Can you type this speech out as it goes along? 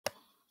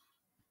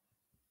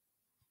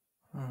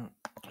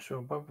So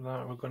above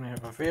that, we're going to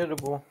have a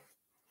variable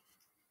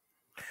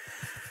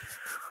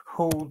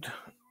hold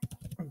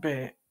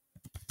bet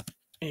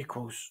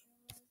equals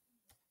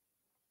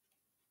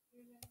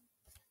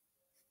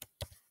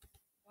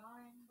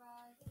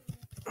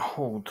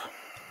hold.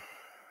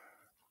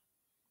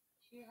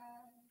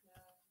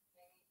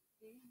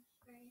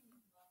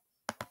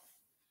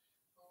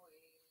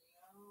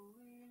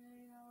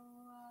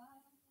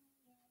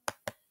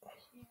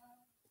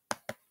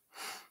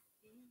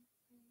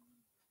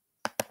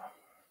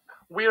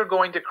 We are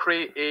going to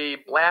create a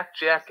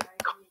blackjack.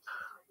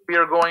 We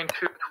are going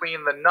to,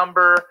 between the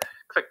number,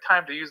 click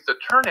time to use the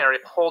ternary,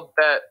 hold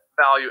bet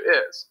value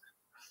is.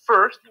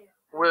 First,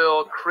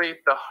 we'll create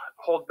the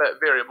hold bet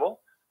variable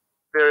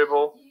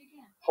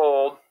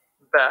hold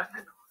bet,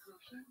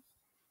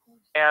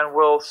 and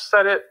we'll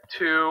set it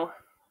to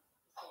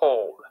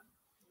hold.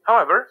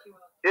 However,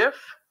 if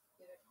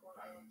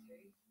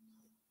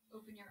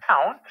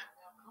count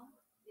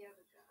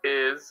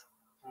is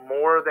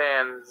more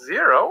than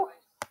 0,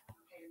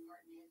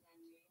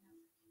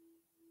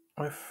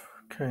 If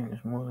count is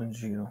more than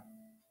 0.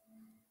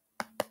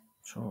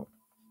 So,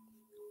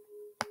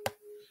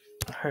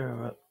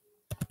 however,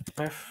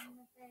 if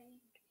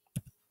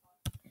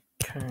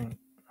count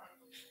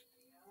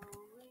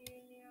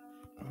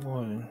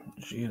more than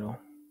 0,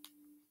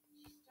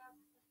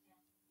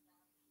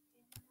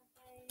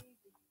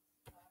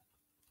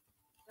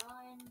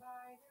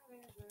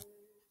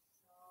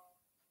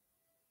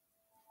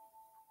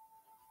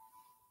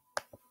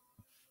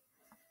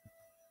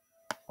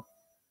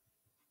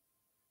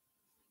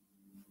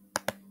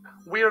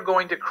 we are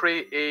going to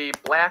create a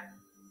black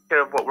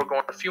here of what we're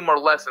going a few more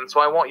lessons,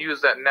 so I won't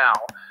use that now,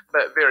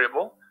 that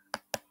variable.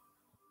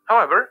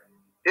 However,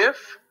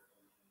 if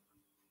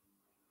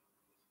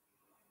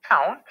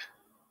count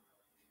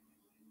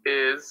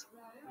is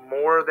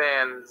more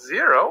than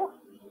 0,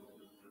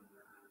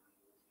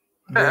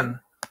 then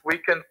we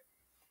can.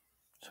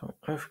 So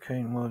if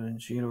count more than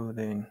 0,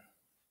 then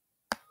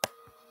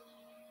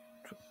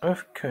so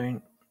if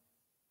count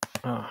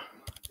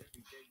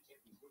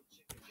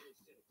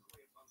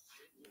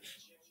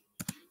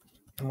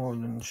more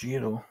than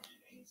 0,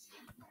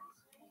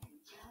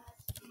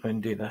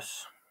 then do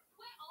this.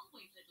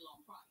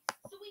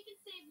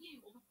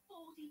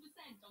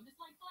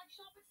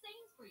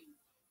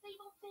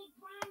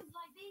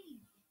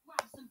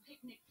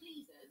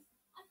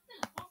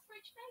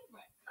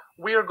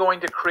 We are going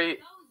to create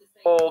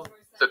hold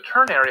the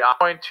ternary. I'm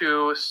going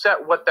to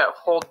set what that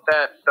hold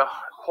bet, the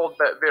hold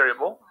bet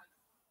variable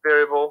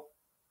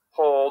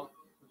hold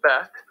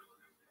bet.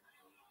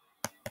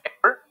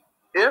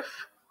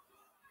 If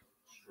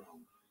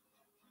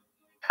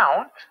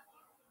count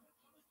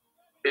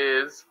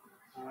is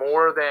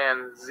more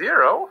than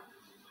 0,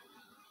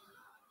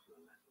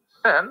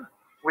 then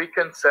we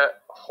can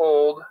set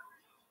hold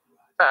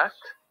bet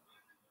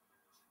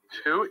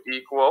to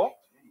equal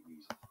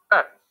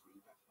bet.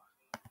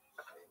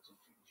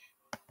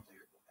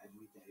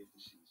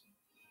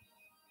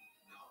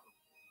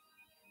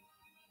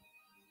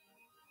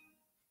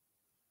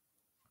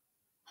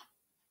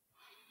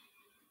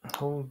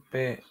 Hold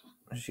bet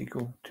is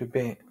equal to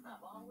bet.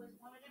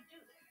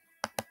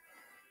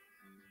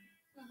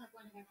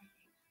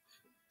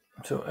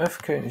 So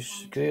if count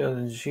is greater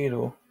than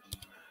 0,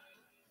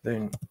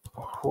 then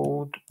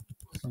hold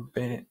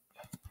bet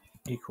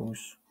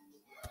equals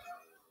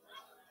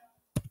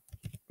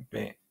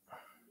bet.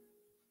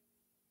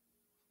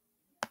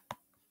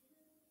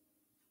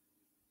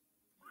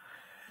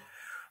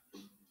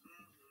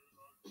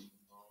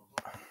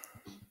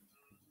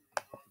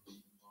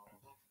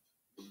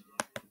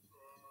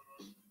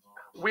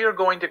 We are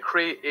going to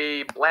create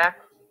a black,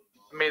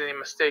 made any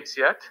mistakes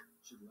yet?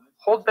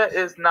 Hold bet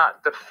is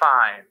not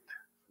defined.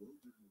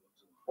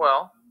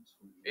 Well,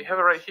 you have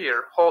it right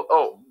here. Hold,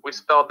 oh, we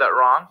spelled that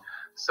wrong.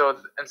 So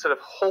instead of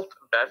hold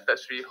bet, that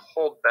should be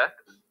hold bet.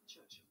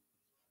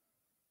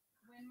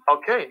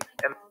 Okay,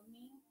 and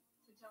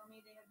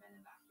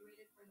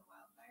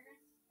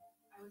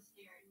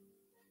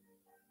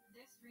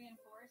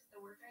reinforce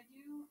the work I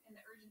do and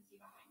the urgency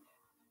behind it.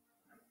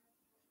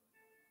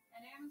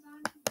 At Amazon,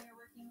 we are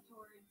working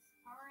towards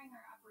powering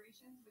our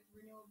operations with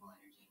renewable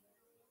energy.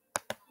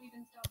 We've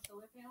installed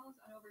solar panels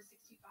on over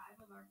 65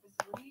 of our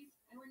facilities,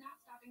 and we're not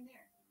stopping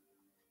there.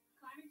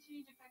 Climate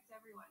change affects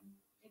everyone.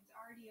 It's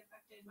already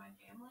affected my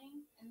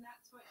family, and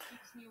that's what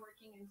keeps me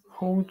working in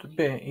sustainability. Hold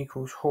bet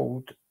equals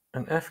hold,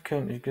 and if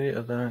count is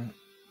greater than,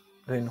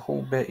 then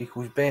hold bet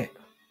equals bet.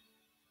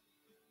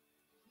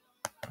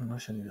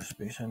 Unless I need a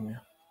space in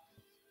there.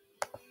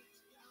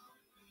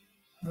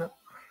 No.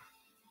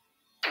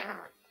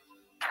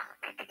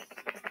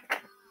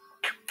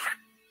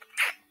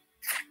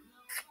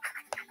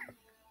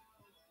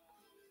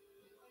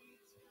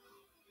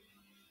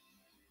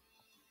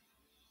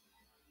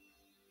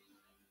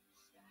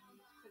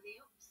 For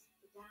the ups,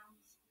 the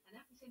downs, and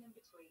everything in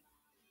between.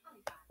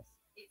 Halifax,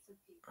 it's a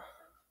people thing.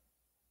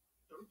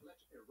 Don't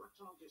let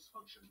erectile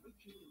dysfunction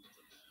make you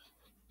impotent.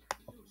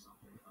 Do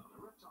something about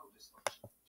erectile dysfunction.